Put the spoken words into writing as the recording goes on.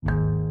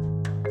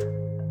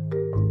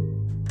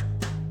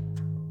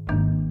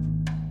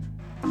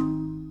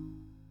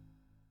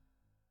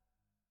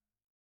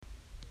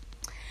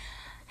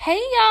Hey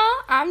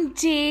y'all, I'm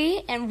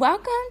Dee, and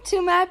welcome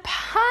to my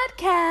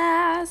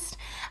podcast.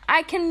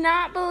 I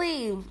cannot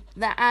believe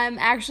that I'm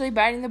actually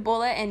biting the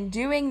bullet and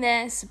doing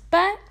this,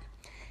 but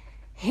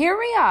here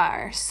we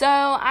are. So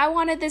I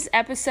wanted this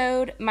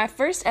episode, my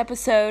first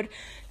episode,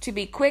 to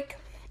be quick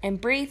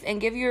and brief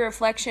and give you a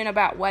reflection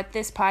about what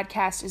this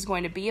podcast is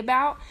going to be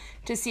about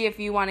to see if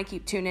you want to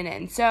keep tuning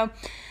in. So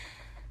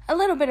a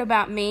little bit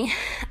about me.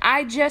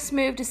 I just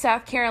moved to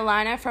South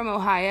Carolina from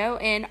Ohio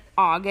in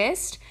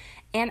August.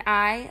 And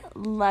I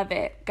love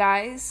it,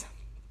 guys.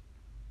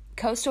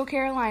 Coastal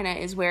Carolina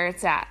is where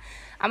it's at.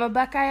 I'm a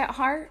Buckeye at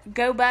heart,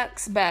 go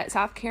Bucks, but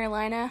South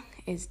Carolina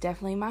is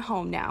definitely my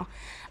home now.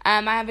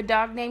 I have a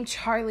dog named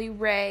Charlie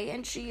Ray,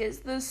 and she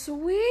is the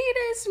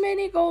sweetest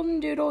mini golden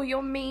doodle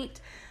you'll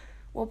meet.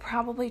 We'll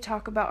probably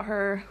talk about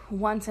her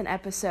once an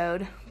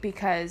episode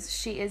because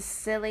she is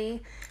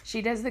silly.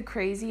 She does the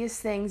craziest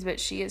things, but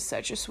she is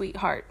such a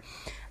sweetheart.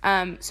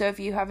 So if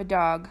you have a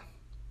dog,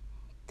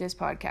 this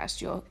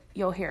podcast,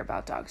 you'll hear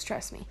about dogs,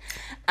 trust me.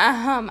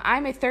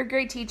 I'm a third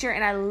grade teacher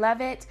and I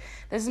love it.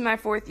 This is my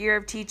fourth year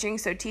of teaching,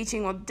 so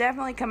teaching will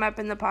definitely come up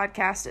in the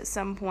podcast at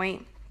some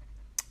point.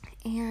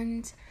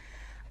 And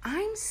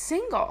I'm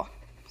single,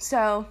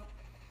 so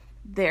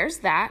there's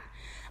that.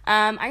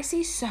 I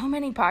see so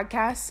many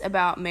podcasts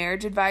about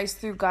marriage advice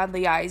through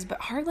godly eyes,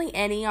 but hardly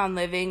any on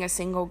living a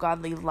single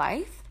godly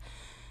life.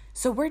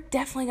 So we're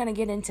definitely going to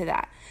get into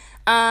that.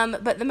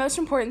 But the most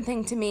important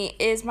thing to me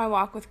is my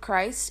walk with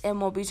Christ,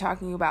 and we'll be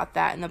talking about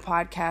that in the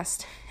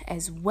podcast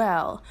as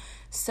well.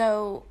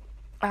 So,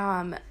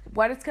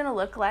 what it's going to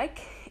look like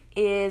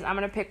is I'm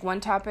going to pick one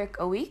topic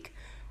a week.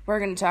 We're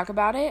going to talk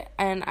about it,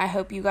 and I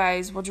hope you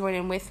guys will join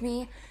in with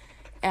me.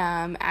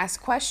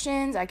 Ask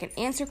questions. I can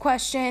answer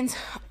questions,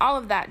 all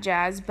of that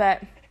jazz,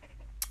 but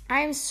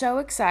I am so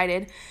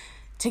excited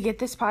to get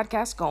this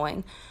podcast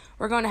going.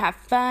 We're going to have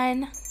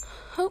fun.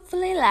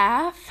 Hopefully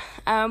laugh.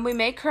 We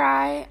may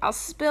cry. I'll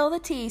spill the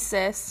tea,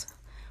 sis,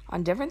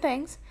 on different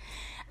things.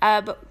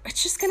 But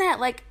it's just gonna,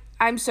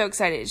 I'm so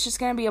excited. It's just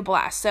gonna be a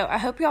blast. So I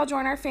hope y'all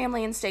join our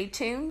family and stay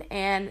tuned.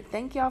 And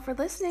thank y'all for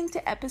listening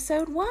to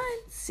episode 1.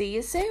 See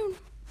you soon.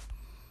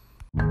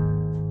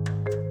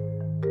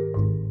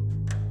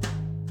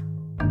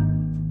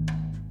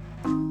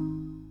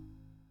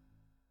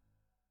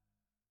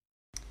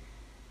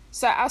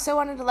 So I also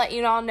wanted to let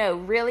you all know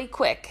really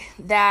quick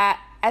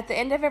that at the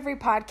end of every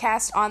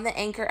podcast on the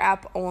Anchor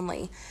app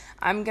only,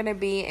 I'm going to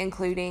be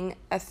including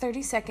a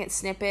 30-second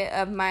snippet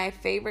of my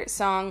favorite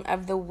song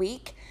of the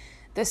week.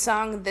 The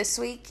song this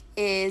week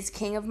is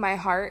King of My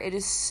Heart. It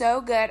is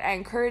so good. I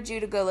encourage you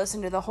to go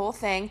listen to the whole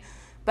thing.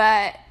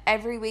 But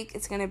every week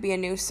it's going to be a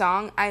new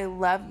song. I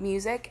love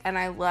music and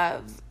I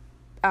love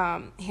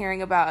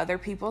hearing about other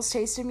people's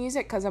taste in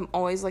music because I'm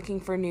always looking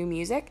for new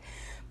music.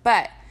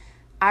 But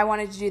I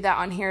wanted to do that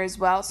on here as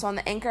well. So on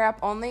the Anchor app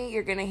only,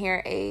 you're going to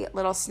hear a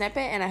little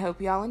snippet, and I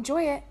hope y'all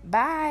enjoy it.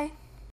 Bye.